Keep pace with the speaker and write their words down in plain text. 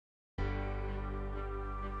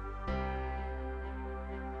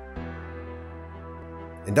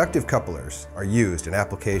Inductive couplers are used in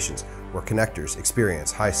applications where connectors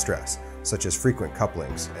experience high stress, such as frequent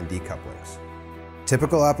couplings and decouplings.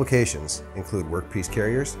 Typical applications include workpiece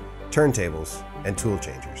carriers, turntables, and tool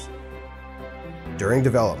changers. During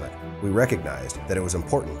development, we recognized that it was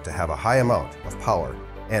important to have a high amount of power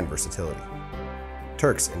and versatility.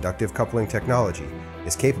 Turck's inductive coupling technology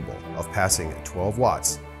is capable of passing 12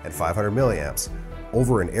 watts and 500 milliamps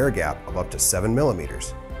over an air gap of up to 7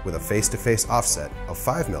 millimeters with a face-to-face offset of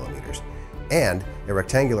 5 millimeters and a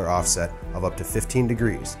rectangular offset of up to 15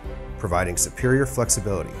 degrees, providing superior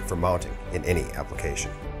flexibility for mounting in any application.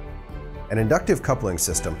 An inductive coupling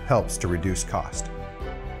system helps to reduce cost.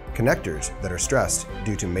 Connectors that are stressed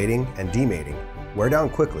due to mating and demating wear down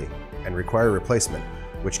quickly and require replacement,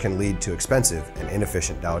 which can lead to expensive and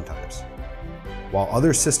inefficient downtimes. While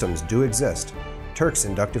other systems do exist, Turck's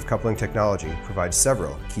inductive coupling technology provides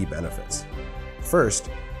several key benefits. First,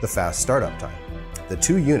 the fast startup time. The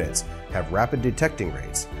two units have rapid detecting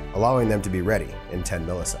rates, allowing them to be ready in 10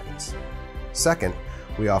 milliseconds. Second,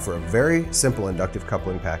 we offer a very simple inductive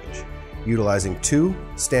coupling package, utilizing two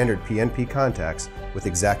standard PNP contacts with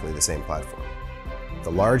exactly the same platform.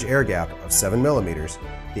 The large air gap of 7 millimeters,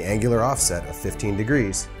 the angular offset of 15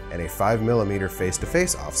 degrees, and a 5 millimeter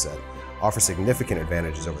face-to-face offset offer significant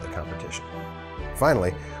advantages over the competition.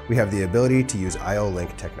 Finally, we have the ability to use I/O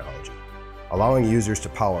Link technology, allowing users to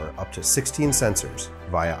power up to 16 sensors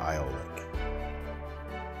via I/O Link.